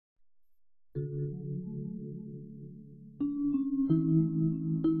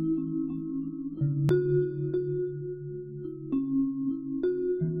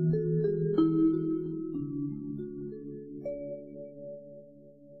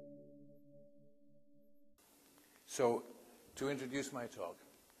So, to introduce my talk,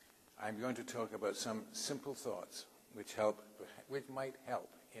 I'm going to talk about some simple thoughts which might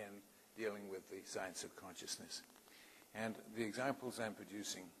help in dealing with the science of consciousness. And the examples I'm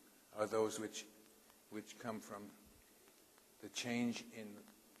producing are those which come from the change in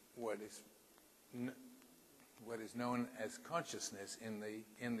what is known as consciousness in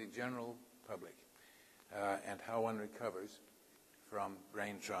the general public, and how one recovers from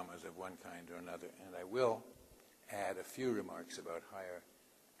brain traumas of one kind or another. And I will add a few remarks about higher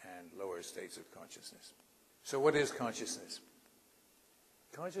and lower states of consciousness. So what is consciousness?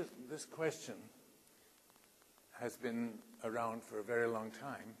 This question has been around for a very long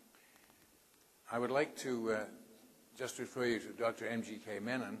time. I would like to just refer you to Dr. M.G.K.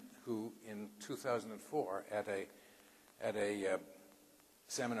 Menon, who in 2004 at a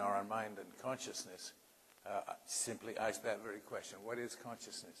seminar on mind and consciousness simply asked that very question: what is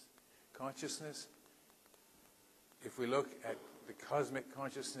consciousness? Consciousness, if we look at the cosmic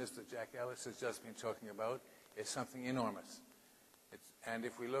consciousness that Jack Ellis has just been talking about, is something enormous. And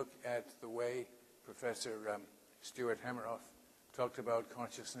if we look at the way Professor Stuart Hameroff talked about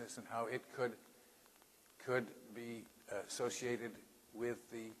consciousness and how it could be associated with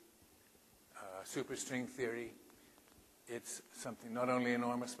the superstring theory, it's something not only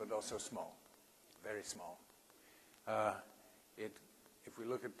enormous but also small, very small. If we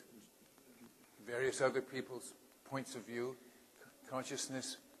look at various other people's points of view,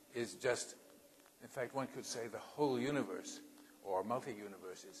 consciousness is just, in fact, one could say the whole universe or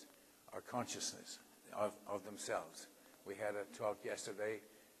multi-universes are consciousness of themselves. We had a talk yesterday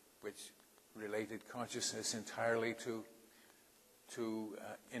which related consciousness entirely to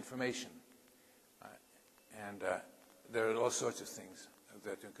information. And there are all sorts of things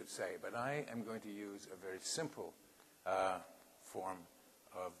that you could say, but I am going to use a very simple form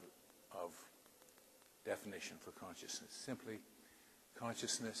of definition for consciousness. Simply,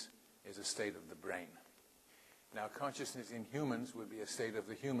 consciousness is a state of the brain. Now, consciousness in humans would be a state of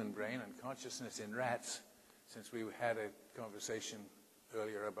the human brain, and consciousness in rats, since we had a conversation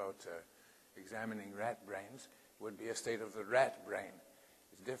earlier about examining rat brains, would be a state of the rat brain.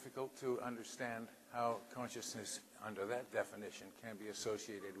 It's difficult to understand how consciousness, under that definition, can be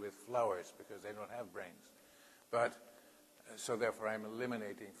associated with flowers because they don't have brains. But, so therefore I'm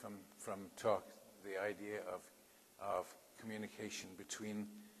eliminating from talk the idea of communication between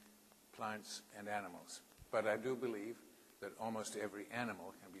plants and animals. But I do believe that almost every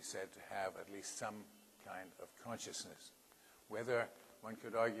animal can be said to have at least some kind of consciousness. Whether one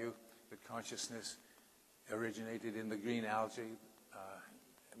could argue that consciousness originated in the green algae,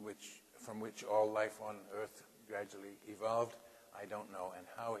 from which all life on Earth gradually evolved, I don't know. And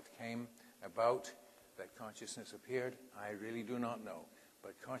how it came about that consciousness appeared, I really do not know.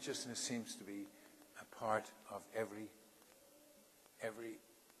 But consciousness seems to be a part of every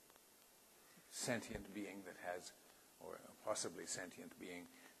sentient being that has, or possibly sentient being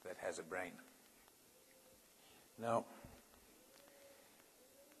that has a brain. Now,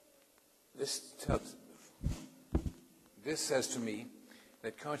 this says to me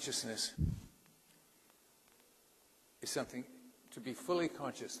that consciousness is something, to be fully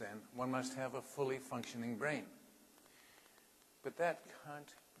conscious then, one must have a fully functioning brain. But that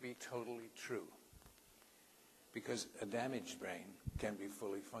can't be totally true, because a damaged brain can be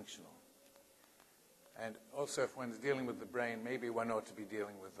fully functional. And also, if one's dealing with the brain, maybe one ought to be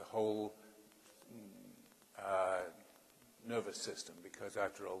dealing with the whole nervous system, because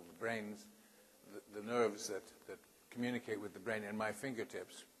after all, the brains, the nerves that communicate with the brain in my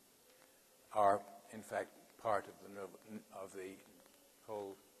fingertips are, in fact, part of the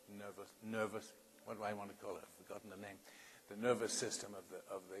whole nervous. What do I want to call it? I've forgotten the name. The nervous system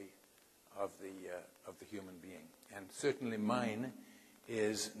of the human being. And certainly mine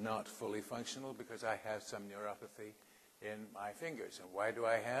is not fully functional because I have some neuropathy in my fingers. And why do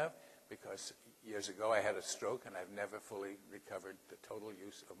I have? Because years ago I had a stroke and I've never fully recovered the total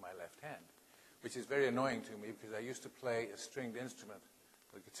use of my left hand, which is very annoying to me because I used to play a stringed instrument,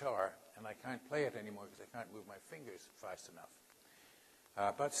 the guitar, and I can't play it anymore because I can't move my fingers fast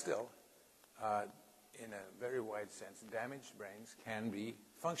enough. But still, in a very wide sense, damaged brains can be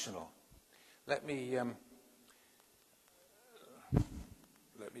functional. Let me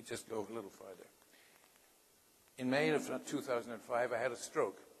just go a little farther. In May of 2005, I had a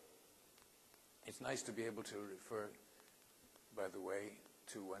stroke. It's nice to be able to refer, by the way,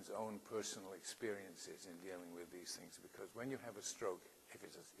 to one's own personal experiences in dealing with these things, because when you have a stroke, if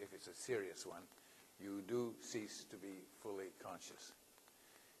it's a serious one, you do cease to be fully conscious.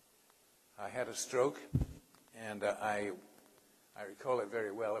 I had a stroke, and I recall it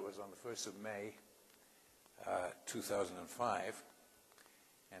very well. It was on the 1st of May, 2005.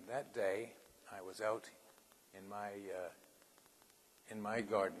 And that day, I was out in my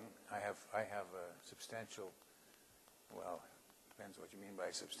garden. I have a substantial, well, depends what you mean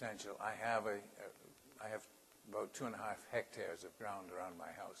by substantial. I have about 2.5 hectares of ground around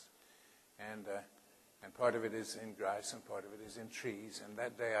my house, and part of it is in grass and part of it is in trees. And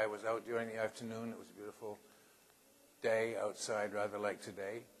that day I was out during the afternoon. It was a beautiful day outside, rather like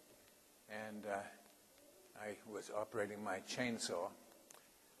today, and I was operating my chainsaw.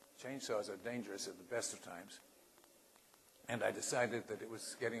 Chainsaws are dangerous at the best of times, and I decided that it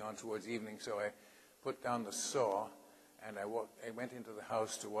was getting on towards evening, so I put down the saw and I went into the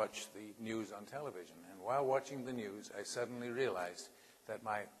house to watch the news on television. And while watching the news, I suddenly realized that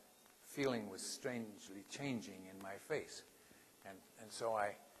my feeling was strangely changing in my face, and so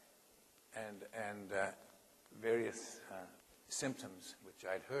various symptoms which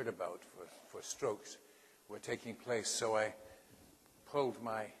I'd heard about for strokes were taking place. So I pulled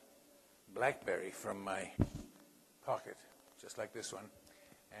my BlackBerry from my pocket, just like this one,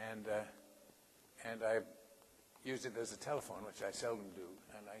 and I used it as a telephone, which I seldom do,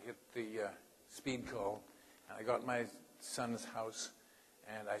 and I hit the speed call, and I got my son's house,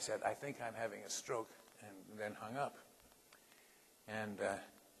 and I said, "I think I'm having a stroke," and then hung up. And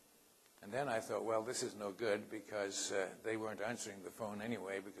then I thought, well, this is no good, because they weren't answering the phone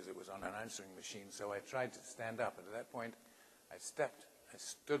anyway, because it was on an answering machine. So I tried to stand up, and at that point, I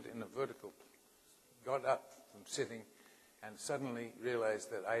stood in a vertical, got up from sitting, and suddenly realized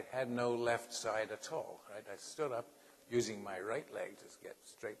that I had no left side at all. Right? I stood up using my right leg to get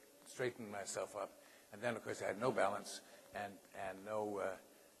straighten myself up, and then of course I had no balance and no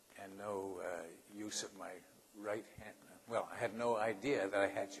use of my right hand. Well, I had no idea that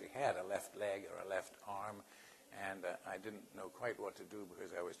I actually had a left leg or a left arm, and I didn't know quite what to do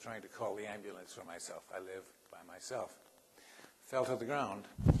because I was trying to call the ambulance for myself. I live by myself. Fell to the ground,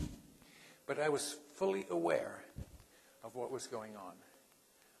 but I was fully aware of what was going on.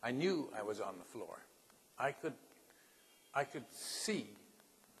 I knew I was on the floor. I could see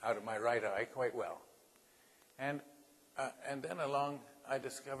out of my right eye quite well. And then along, I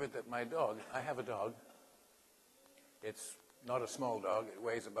discovered that my dog, I have a dog. It's not a small dog. It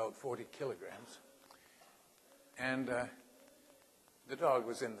weighs about 40 kilograms. And the dog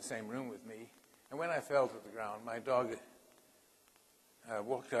was in the same room with me. And when I fell to the ground, my dog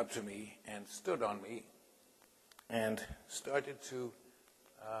walked up to me and stood on me and started to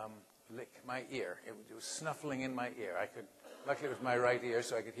lick my ear. It was snuffling in my ear. Luckily it was my right ear,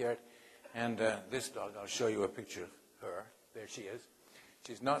 so I could hear it. And this dog, I'll show you a picture of her. There she is.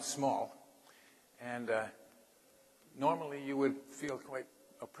 She's not small. And normally you would feel quite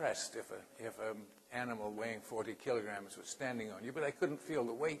oppressed if an animal weighing 40 kilograms was standing on you, but I couldn't feel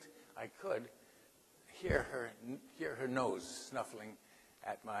the weight. I could hear her nose snuffling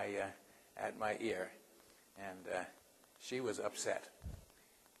at my ear, and she was upset.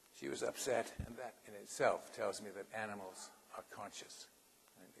 She was upset, and that in itself tells me that animals are conscious.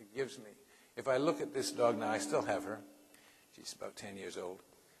 And it gives me, if I look at this dog now, I still have her. She's about 10 years old.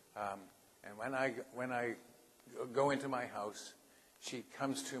 And when I go into my house, she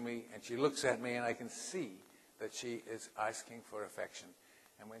comes to me and she looks at me, and I can see that she is asking for affection.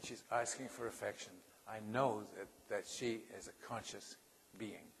 And when she's asking for affection, I know that she is a conscious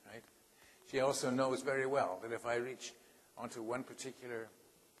being, right? She also knows very well that if I reach onto one particular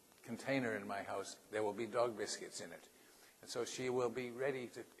container in my house, there will be dog biscuits in it. And so she will be ready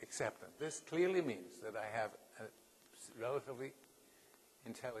to accept them. This clearly means that I have a relatively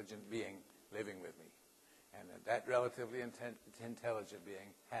intelligent being living with me. And that relatively intelligent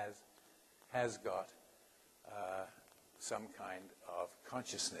being has got some kind of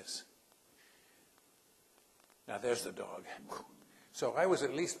consciousness. Now there's the dog. So I was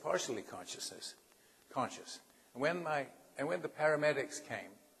at least partially conscious. And when the paramedics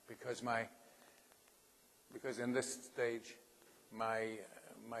came, because in this stage my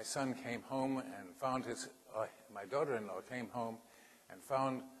son came home and found my daughter-in-law came home and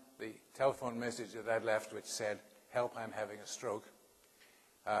found the telephone message that I'd left, which said, "Help, I'm having a stroke."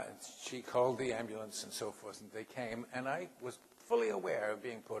 She called the ambulance and so forth, and they came, and I was fully aware of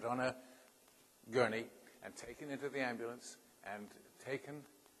being put on a gurney and taken into the ambulance and taken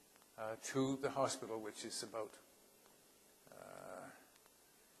to the hospital, which is about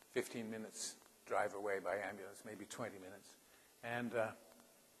 15 minutes drive away by ambulance, maybe 20 minutes, and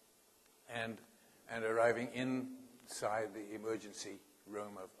arriving inside the emergency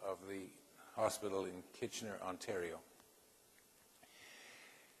room of the hospital in Kitchener, Ontario.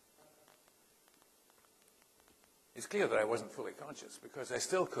 It's clear that I wasn't fully conscious because I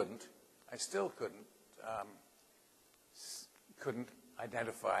still couldn't couldn't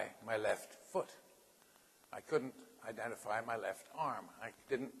identify my left foot. I couldn't identify my left arm. I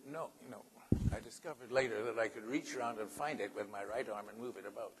didn't know, I discovered later that I could reach around and find it with my right arm and move it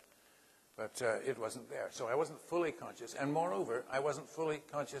about. But it wasn't there. So I wasn't fully conscious. And moreover, I wasn't fully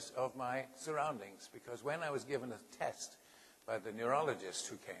conscious of my surroundings, because when I was given a test by the neurologist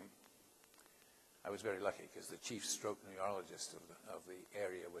who came, I was very lucky because the chief stroke neurologist of the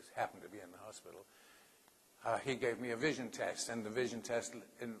area happened to be in the hospital. He gave me a vision test, and the vision test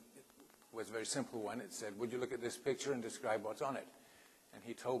was a very simple one. It said, would you look at this picture and describe what's on it? And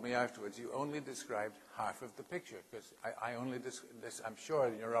he told me afterwards, you only described half of the picture, because I only this. I'm sure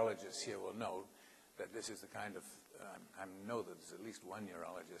the neurologists here will know that this is the kind of, I know that there's at least one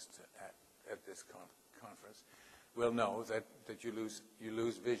neurologist at this conference, will know that you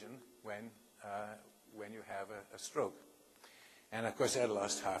lose vision when you have a stroke. And of course I had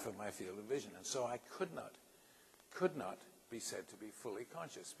lost half of my field of vision, and so I could not be said to be fully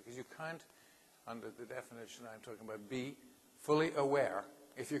conscious, because you can't, under the definition I'm talking about, be fully aware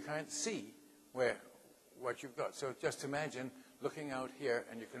if you can't see what you've got. So just imagine looking out here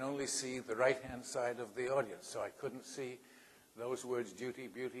and you can only see the right-hand side of the audience. So I couldn't see those words, duty,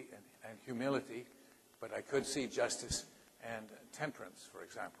 beauty, and humility, but I could see justice and temperance, for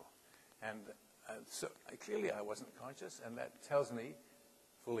example. And so clearly I wasn't conscious, and that tells me,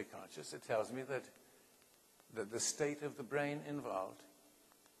 fully conscious, it tells me that the state of the brain involved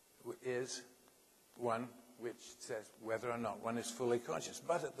is one which says whether or not one is fully conscious.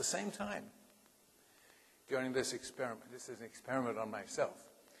 But at the same time, during this experiment, this is an experiment on myself,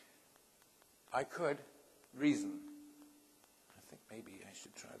 I could reason. I think maybe I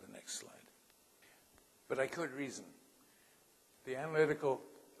should try the next slide. But I could reason. The analytical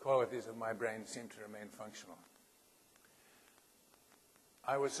qualities of my brain seem to remain functional.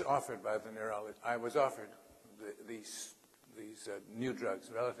 I was offered by the neurologist, these new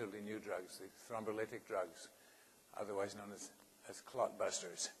drugs, relatively new drugs, the thrombolytic drugs, otherwise known as clot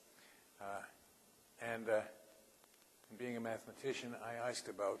busters. And being a mathematician, I asked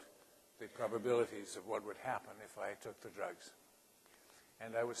about the probabilities of what would happen if I took the drugs.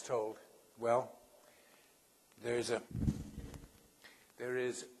 And I was told, well, there is a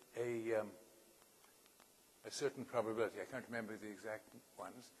certain probability, I can't remember the exact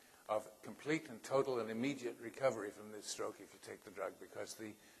ones, of complete and total and immediate recovery from this stroke if you take the drug, because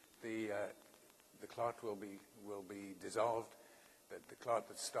the clot will be dissolved, that the clot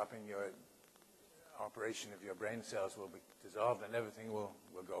that's stopping your operation of your brain cells will be dissolved, and everything will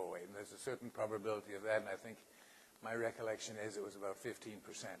go away. And there's a certain probability of that, and I think my recollection is it was about 15%.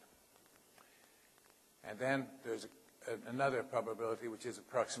 And then there's another probability, which is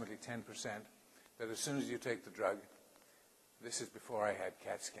approximately 10%, that as soon as you take the drug, this is before I had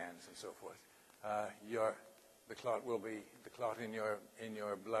CAT scans and so forth, the clot in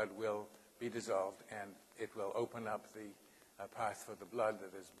your blood will be dissolved, and it will open up the path for the blood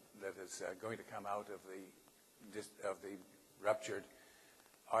that is going to come out of the ruptured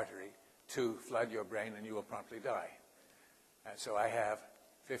artery to flood your brain, and you will promptly die. And so I have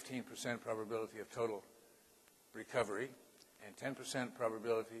 15% probability of total recovery and 10%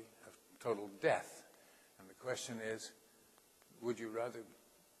 probability of total death. And the question is, would you rather,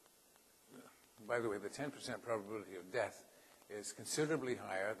 by the way, the 10% probability of death is considerably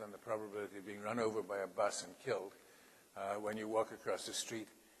higher than the probability of being run over by a bus and killed when you walk across the street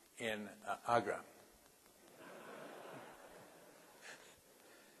in Agra.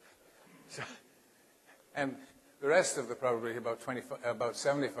 So, and the rest of the probability, about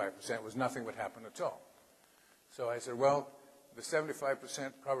 75%, was nothing would happen at all. So I said, well, the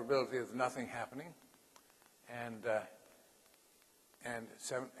 75% probability of nothing happening, and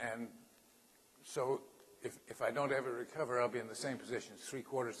so if I don't ever recover, I'll be in the same position.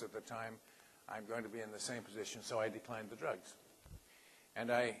 3/4 of the time, I'm going to be in the same position, so I declined the drugs.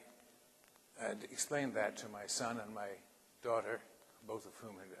 And I explained that to my son and my daughter, both of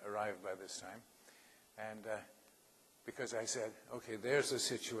whom had arrived by this time. And because I said, okay, there's a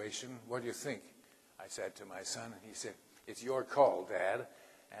situation. What do you think? I said to my son, and he said, it's your call, Dad.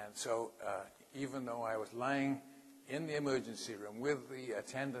 And so even though I was lying in the emergency room with the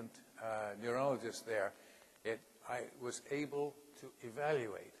attendant neurologist there, I was able to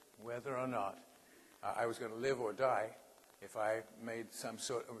evaluate whether or not I was going to live or die if I made some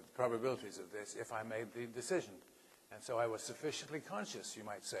sort of probabilities of this, if I made the decision. And so I was sufficiently conscious, you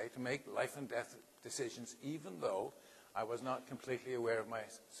might say, to make life and death decisions, even though I was not completely aware of my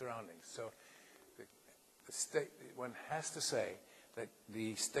surroundings. So the state, one has to say that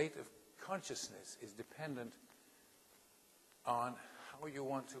the state of consciousness is dependent on how you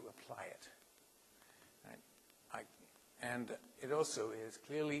want to apply it. and it also is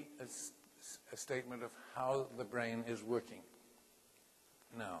clearly a statement of how the brain is working.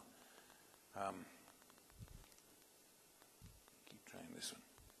 Now, keep trying this one.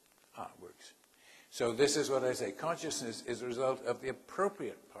 It works. So this is what I say. Consciousness is a result of the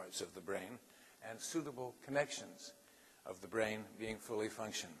appropriate parts of the brain and suitable connections of the brain being fully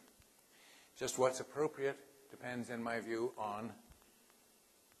functioning. Just what's appropriate depends, in my view, on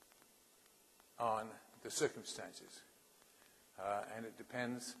the circumstances. And it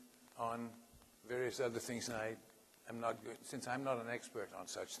depends on various other things. And since I'm not an expert on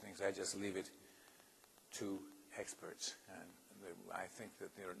such things, I just leave it to experts. And I think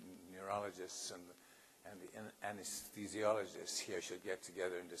that the neurologists and the anesthesiologists here should get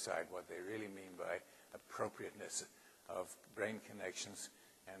together and decide what they really mean by appropriateness of brain connections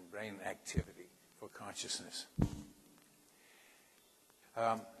and brain activity for consciousness.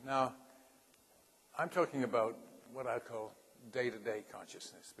 Now, I'm talking about what I call day-to-day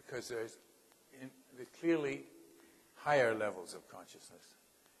consciousness, because there's the clearly higher levels of consciousness.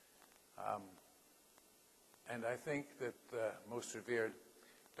 And I think that the most revered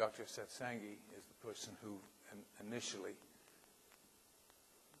Dr. Satsangi is the person who initially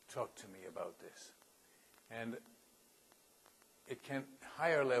talked to me about this. And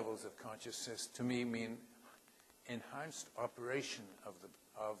higher levels of consciousness to me mean enhanced operation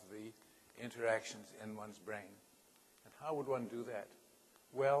of the interactions in one's brain. And how would one do that?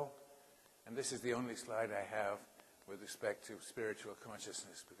 Well, and this is the only slide I have with respect to spiritual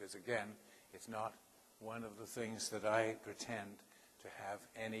consciousness, because again, it's not one of the things that I pretend to have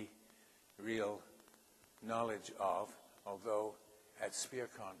any real knowledge of, although at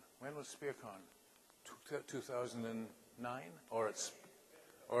SpearCon, when was SpearCon? 2009? Or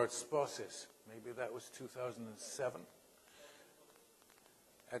at SPOSIS, maybe that was 2007.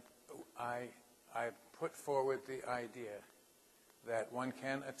 I put forward the idea that one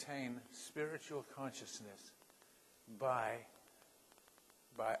can attain spiritual consciousness by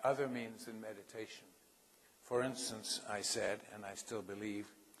other means than meditation. For instance, I said, and I still believe,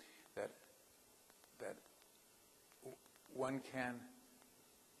 that one can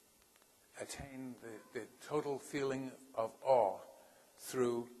attain the total feeling of awe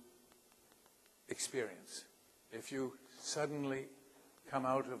through experience. If you suddenly come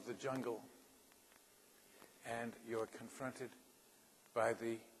out of the jungle and you're confronted by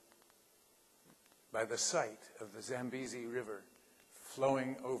the sight of the Zambezi River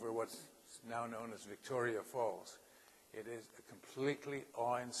flowing over what's now known as Victoria Falls, it is a completely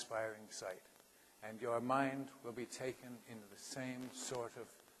awe-inspiring sight. And your mind will be taken in the same sort of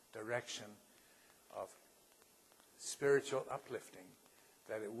direction of spiritual uplifting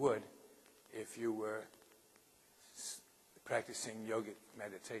that it would if you were practicing yogic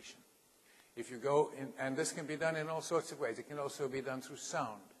meditation. If you go in, and this can be done in all sorts of ways. It can also be done through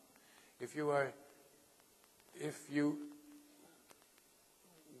sound. If you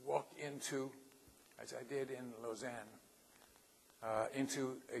walk into, as I did in Lausanne,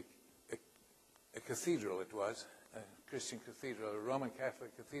 into a cathedral, it was, a Christian cathedral, a Roman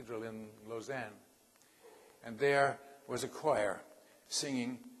Catholic cathedral in Lausanne, and there was a choir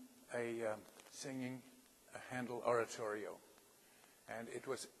singing a Handel oratorio, and it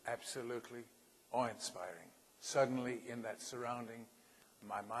was absolutely awe-inspiring. Suddenly, in that surrounding,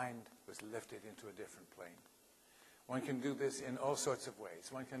 my mind was lifted into a different plane. One can do this in all sorts of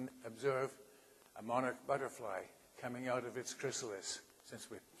ways. One can observe a monarch butterfly coming out of its chrysalis,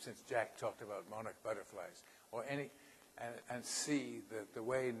 since Jack talked about monarch butterflies, or and see the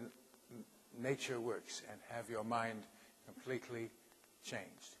way nature works and have your mind completely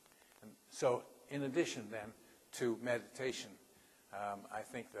changed. And so, in addition then to meditation, I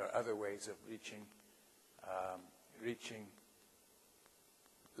think there are other ways of reaching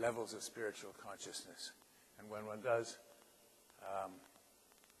levels of spiritual consciousness. And when one does,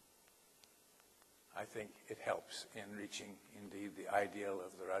 I think it helps in reaching, indeed, the ideal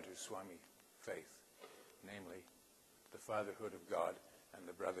of the Radhaswami faith, namely the fatherhood of God and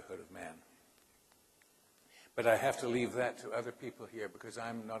the brotherhood of man. But I have to leave that to other people here because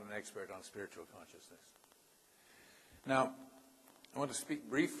I'm not an expert on spiritual consciousness. Now, I want to speak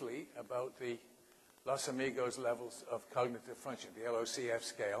briefly about the Los Amigos levels of cognitive function, the LOCF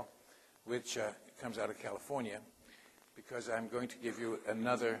scale, which comes out of California, because I'm going to give you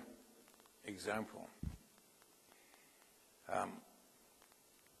another example.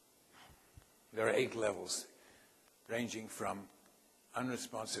 There are 8 levels, ranging from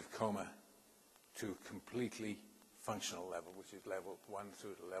unresponsive coma to completely functional level, which is level 1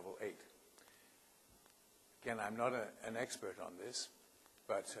 through to level 8. Again, I'm not an expert on this,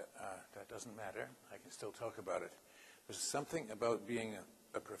 but that doesn't matter. I can still talk about it. There's something about being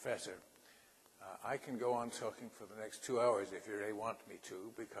a professor. I can go on talking for the next 2 hours if you really want me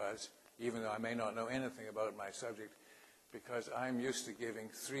to, because even though I may not know anything about my subject, because I'm used to giving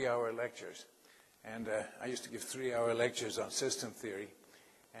 3-hour lectures. And I used to give 3-hour lectures on system theory,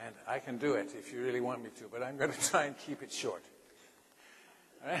 and I can do it if you really want me to, but I'm going to try and keep it short.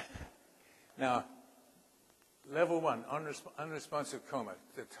 All right? Now, level 1, unresponsive coma,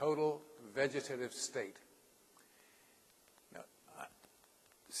 the total vegetative state. Now,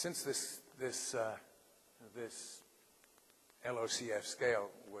 since this LOCF scale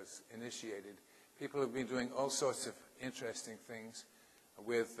was initiated, people have been doing all sorts of interesting things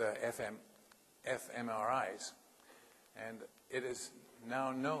with fMRIs, and it is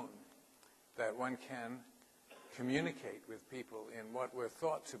now known that one can communicate with people in what were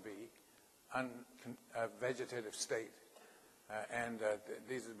thought to be a vegetative state.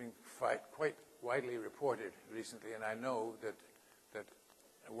 These have been quite widely reported recently, and I know that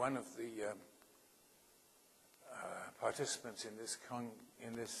one of the participants in this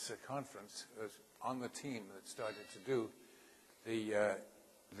conference was on the team that started to do the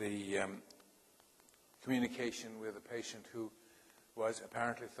communication with a patient who was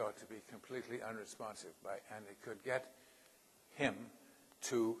apparently thought to be completely unresponsive, and it could get him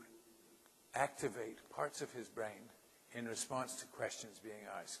to activate parts of his brain in response to questions being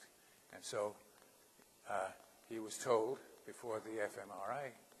asked. And so he was told before the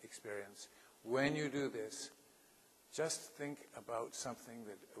fMRI experience, when you do this, just think about something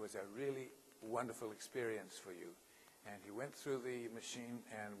that was a really wonderful experience for you. And he went through the machine,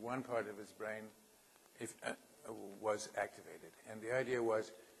 and one part of his brain was activated. And the idea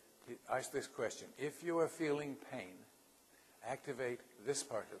was, he asked this question: if you are feeling pain, activate this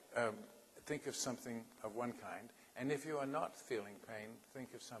part of, think of something of one kind, and if you are not feeling pain,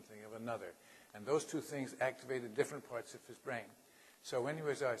 think of something of another. And those two things activated different parts of his brain. So when he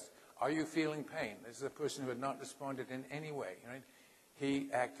was asked, are you feeling pain? This is a person who had not responded in any way, right? He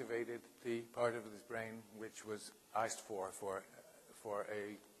activated the part of his brain which was asked for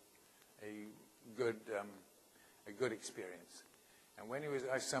a good experience. And when he was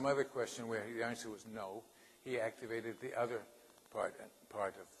asked some other question where the answer was no, he activated the other part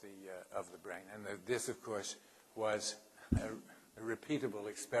of the brain. And this, of course, was a repeatable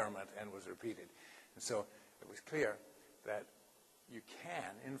experiment and was repeated. And so it was clear that you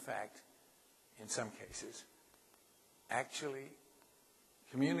can, in fact, in some cases, actually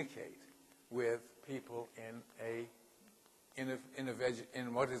communicate with people in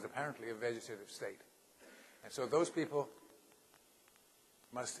what is apparently a vegetative state. And so those people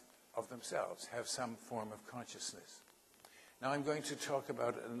must, of themselves, have some form of consciousness. Now I'm going to talk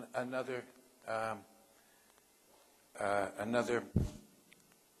about another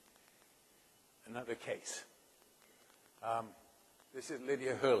case. This is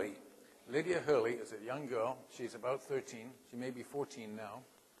Lydia Hurley. Lydia Hurley is a young girl. She's about 13. She may be 14 now.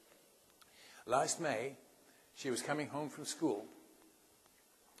 Last May, she was coming home from school,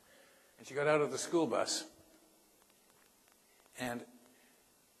 and she got out of the school bus, and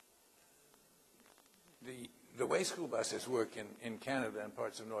the way school buses work in Canada and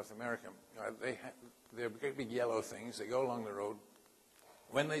parts of North America, they're big yellow things. They go along the road.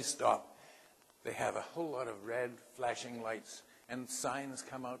 When they stop, they have a whole lot of red flashing lights, and signs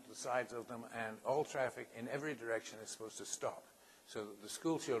come out the sides of them, and all traffic in every direction is supposed to stop so that the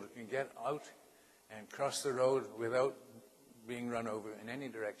school children can get out and cross the road without being run over in any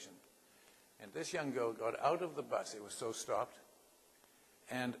direction. And this young girl got out of the bus. It was so stopped.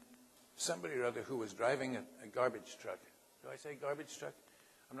 And somebody or other who was driving a garbage truck. Do I say garbage truck?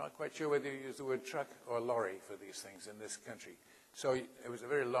 I'm not quite sure whether you use the word truck or lorry for these things in this country. So it was a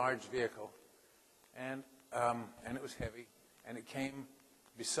very large vehicle, and it was heavy, and it came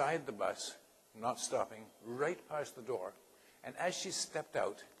beside the bus, not stopping, right past the door. And as she stepped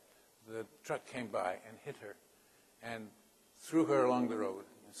out, the truck came by and hit her and threw her along the road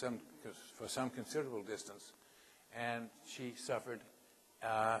for some considerable distance, and she suffered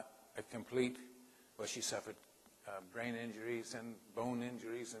she suffered brain injuries and bone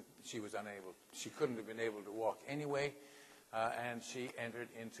injuries, and she couldn't have been able to walk anyway, and she entered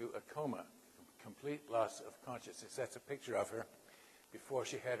into a coma, complete loss of consciousness. That's a picture of her before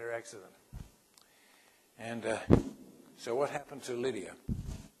she had her accident. And so what happened to Lydia?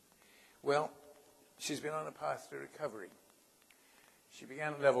 Well, she's been on a path to recovery. She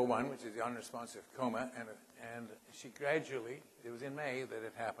began at level 1, which is the unresponsive coma, and she gradually, it was in May that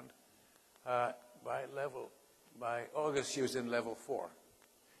it happened, by August she was in level 4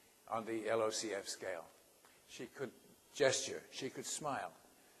 on the LOCF scale. She could gesture. She could smile.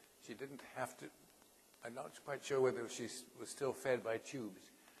 She didn't have to. I'm not quite sure whether she was still fed by tubes,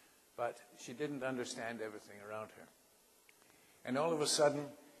 but she didn't understand everything around her. And all of a sudden,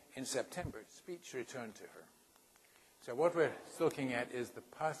 in September, speech returned to her. So what we're looking at is the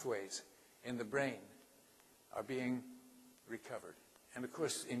pathways in the brain are being recovered. And of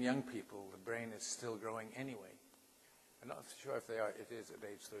course, in young people, the brain is still growing anyway. I'm not sure if they are. It is at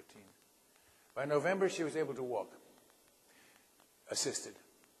age 13. By November, she was able to walk, assisted.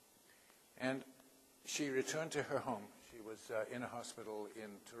 And she returned to her home. She was in a hospital in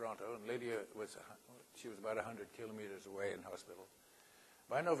Toronto, and Lydia was about 100 kilometers away in hospital.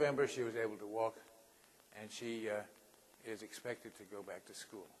 By November, she was able to walk, and she is expected to go back to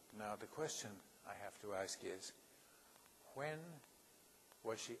school. Now, the question I have to ask is, when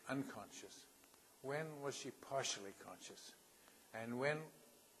was she unconscious? When was she partially conscious? And when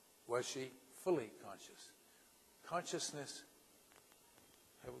was she fully conscious? Consciousness,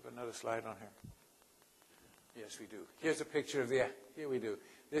 have we got another slide on here? Yes, we do. Here's a picture of here we do.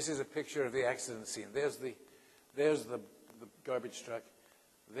 This is a picture of the accident scene. There's the garbage truck.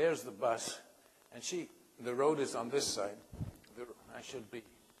 There's the bus. And the road is on this side. I should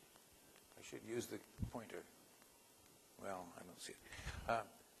use the pointer. Well, I don't see it.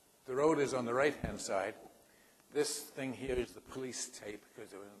 The road is on the right-hand side. This thing here is the police tape,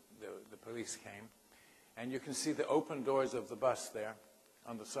 because the police came. And you can see the open doors of the bus there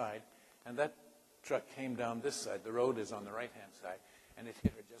on the side. And that truck came down this side. The road is on the right-hand side. And it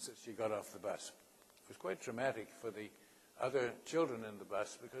hit her just as she got off the bus. It was quite traumatic for the other children in the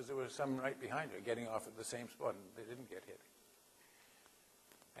bus, because there were some right behind her getting off at the same spot, and they didn't get hit.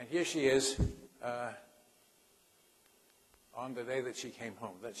 And here she is on the day that she came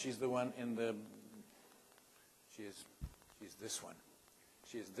home. That she's the one in the. She's this one.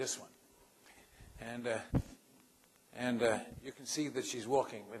 She is this one. And you can see that she's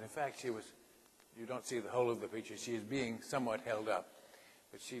walking, but in fact she was. You don't see the whole of the picture. She is being somewhat held up,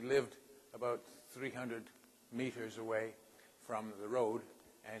 but she lived about 300 meters away from the road,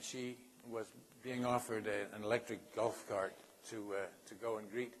 and she was being offered an electric golf cart to go and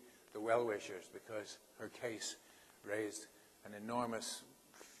greet the well-wishers, because her case raised an enormous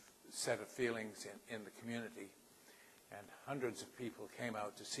set of feelings in the community, and hundreds of people came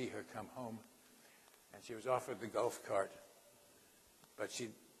out to see her come home, and she was offered the golf cart, but she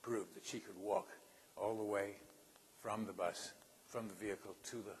proved that she could walk all the way from the bus, from the vehicle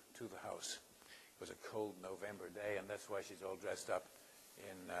to the house. It was a cold November day, and that's why she's all dressed up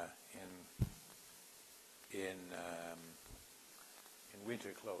in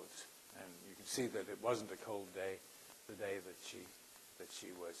winter clothes. And you can see that it wasn't a cold day, the day that she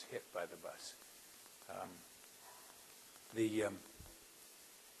was hit by the bus.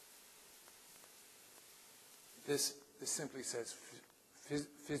 This simply says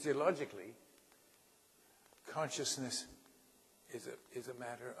physiologically, consciousness is a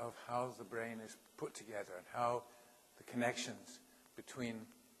matter of how the brain is put together and how the connections between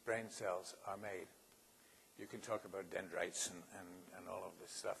brain cells are made. You can talk about dendrites and all of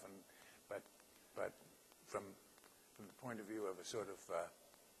this stuff, but from the point of view of a sort of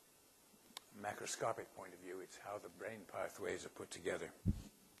macroscopic point of view, it's how the brain pathways are put together.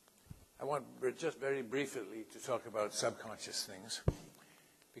 I want just very briefly to talk about subconscious things,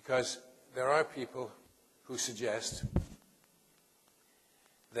 because there are people who suggest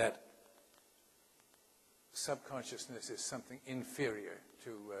that subconsciousness is something inferior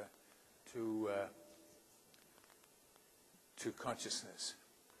to consciousness.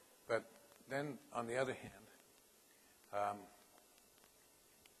 But then, on the other hand,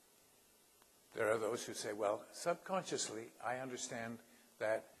 there are those who say, well, subconsciously, I understand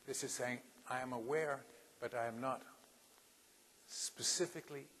that this is saying I am aware, but I am not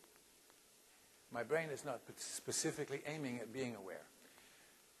specifically, my brain is not specifically aiming at being aware.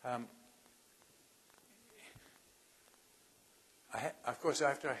 Of course,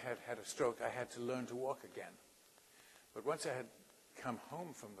 after I had a stroke, I had to learn to walk again. But once I had come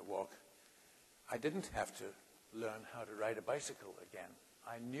home from the walk, I didn't have to learn how to ride a bicycle again.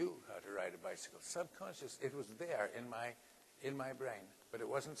 I knew how to ride a bicycle. Subconscious, it was there in my brain, but it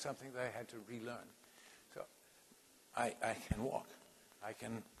wasn't something that I had to relearn. So I can walk. I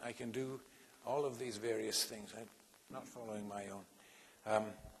can do all of these various things. I'm not following my own.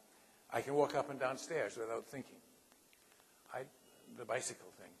 I can walk up and down stairs without thinking. The bicycle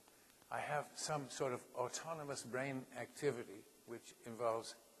thing. I have some sort of autonomous brain activity which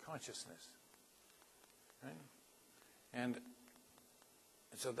involves consciousness. Right? And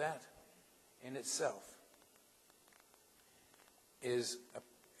so that in itself is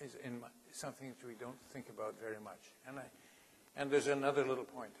something that we don't think about very much. And there's another little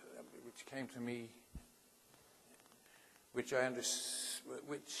point which came to me, which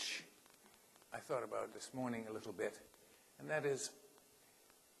I thought about this morning a little bit, and that is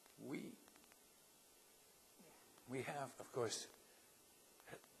we have, of course,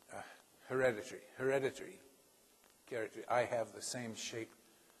 hereditary character. I have the same shape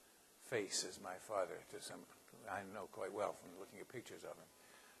face as my father, I know quite well from looking at pictures of him.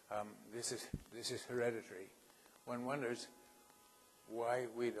 This is hereditary. One wonders why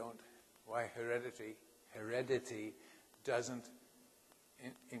heredity doesn't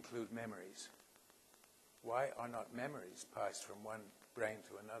include memories. Why are not memories passed from one brain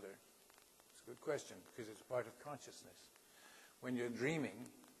to another? It's a good question, because it's part of consciousness. When you're dreaming,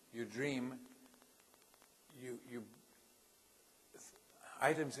 you dream,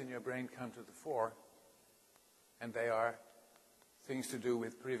 items in your brain come to the fore, and they are things to do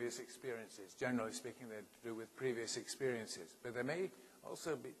with previous experiences. Generally speaking, they're to do with previous experiences. But they may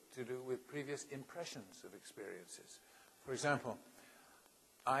also be to do with previous impressions of experiences. For example,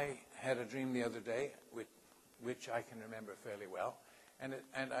 I had a dream the other day, which I can remember fairly well,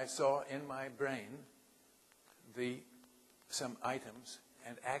 and I saw in my brain some items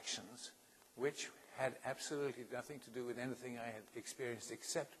and actions which had absolutely nothing to do with anything I had experienced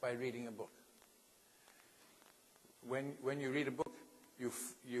except by reading a book. When you read a book,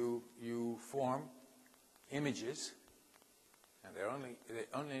 you form images, and they're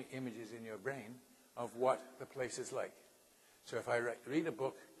only images in your brain of what the place is like. So if I read a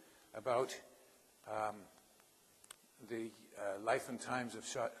book about the life and times of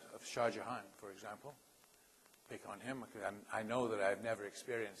Shah Jahan, for example, pick on him, because I know that I've never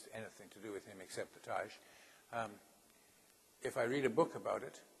experienced anything to do with him except the Taj. If I read a book about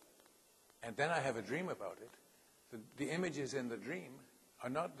it, and then I have a dream about it, the images in the dream are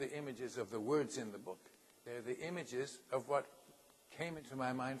not the images of the words in the book. They're the images of what came into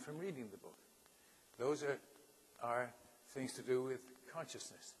my mind from reading the book. Those are things to do with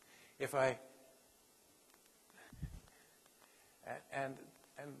consciousness. And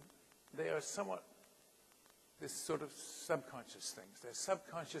they are somewhat this sort of subconscious things. They're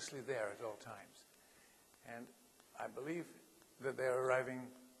subconsciously there at all times. And I believe that they're arriving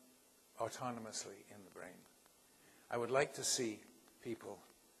autonomously in the brain. I would like to see people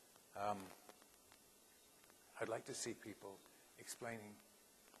explaining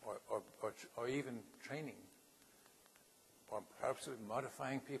or even training, or perhaps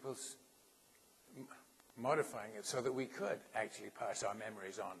modifying it so that we could actually pass our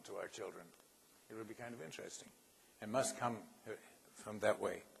memories on to our children. It would be kind of interesting. It must come from that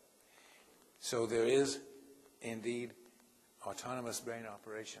way. So there is indeed autonomous brain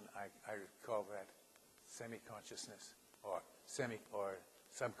operation. I call that semi-consciousness or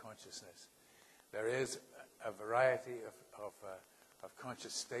subconsciousness. There is a variety of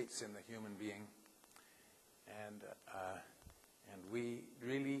conscious states in the human being, and we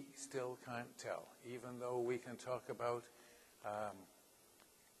really still can't tell, even though we can talk about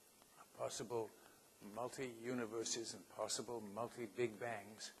possible multi-universes and possible multi-big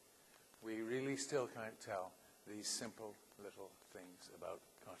bangs. We really still can't tell these simple little things about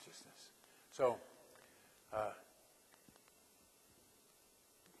consciousness. So,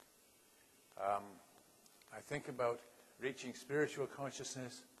 I think about reaching spiritual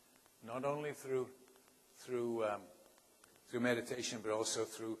consciousness not only through meditation, but also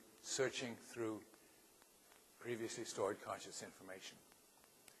through searching through previously stored conscious information.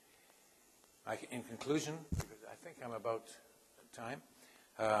 In conclusion, because I think I'm about time,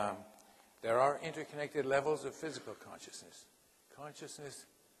 there are interconnected levels of physical consciousness. Consciousness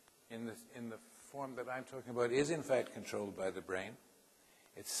in the form that I'm talking about is in fact controlled by the brain.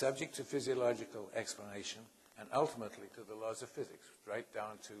 It's subject to physiological explanation and ultimately to the laws of physics, right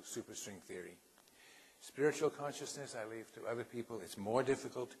down to superstring theory. Spiritual consciousness I leave to other people. It's more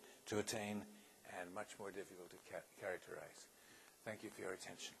difficult to attain and much more difficult to characterize. Thank you for your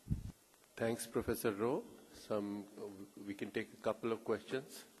attention. Thanks, Professor Rowe. We can take a couple of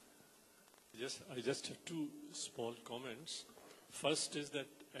questions. Yes, I just have two small comments. First is that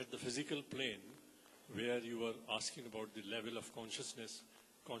at the physical plane, where you were asking about the level of consciousness,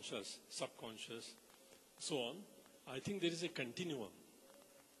 conscious, subconscious, so on, I think there is a continuum.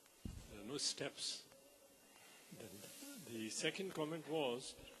 There are no steps. Then the second comment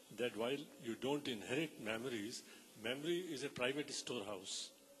was that while you don't inherit memories, memory is a private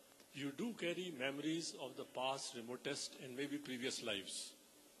storehouse. You do carry memories of the past, remotest, and maybe previous lives,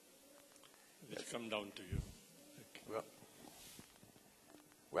 which come down to you.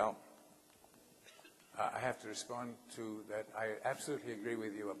 Well, I have to respond to that. I absolutely agree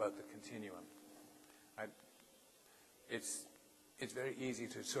with you about the continuum. It's very easy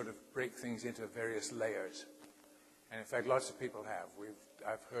to sort of break things into various layers. And in fact, lots of people have.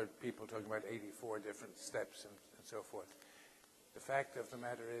 I've heard people talking about 84 different steps and so forth. The fact of the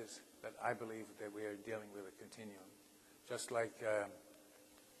matter is that I believe that we are dealing with a continuum. Just like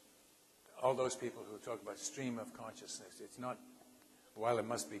all those people who talk about stream of consciousness, it's not, while it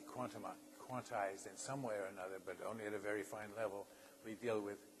must be quantized in some way or another, but only at a very fine level, we deal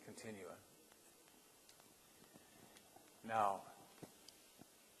with continua. Now,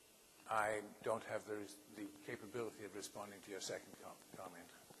 I don't have the capability of responding to your second comment.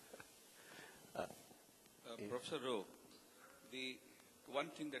 Professor Rowe, the one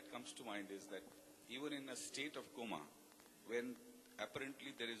thing that comes to mind is that even in a state of coma, when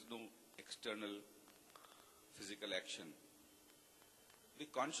apparently there is no external physical action, the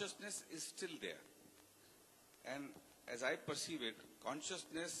consciousness is still there. And as I perceive it,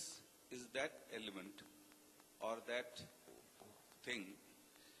 consciousness is that element or that thing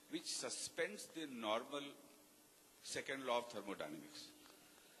which suspends the normal second law of thermodynamics.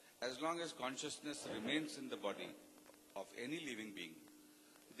 As long as consciousness remains in the body of any living being,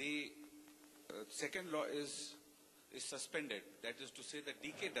 the second law is suspended. That is to say that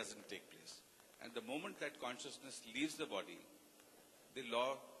decay doesn't take place. And the moment that consciousness leaves the body, the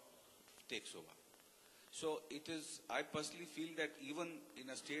law takes over. So it is, I personally feel that even in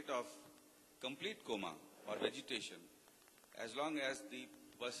a state of complete coma or vegetation, as long as the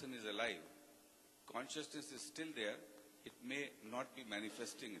person is alive, consciousness is still there. It may not be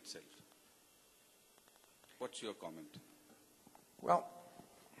manifesting itself. What's your comment? Well,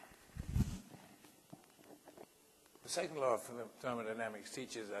 the second law of thermodynamics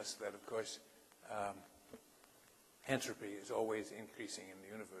teaches us that, of course, entropy is always increasing in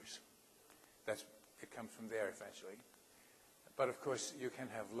the universe. It comes from there, eventually. But, of course, you can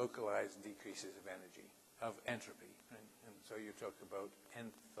have localized decreases of energy, of entropy. And so you talk about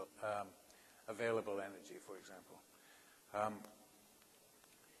available energy, for example.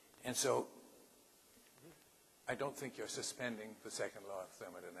 And so I don't think you're suspending the second law of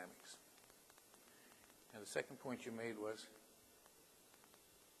thermodynamics. And the second point you made was,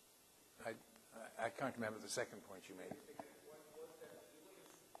 I can't remember the second point you made.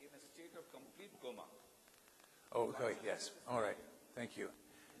 In a state of complete coma. Oh, okay, yes. All right. Thank you.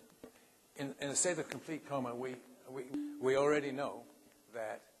 In a state of complete coma, we already know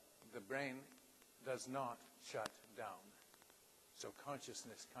that the brain does not shut down. So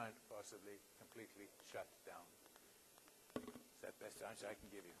consciousness can't possibly completely shut down. Is that the best answer I can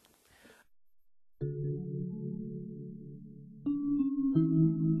give you?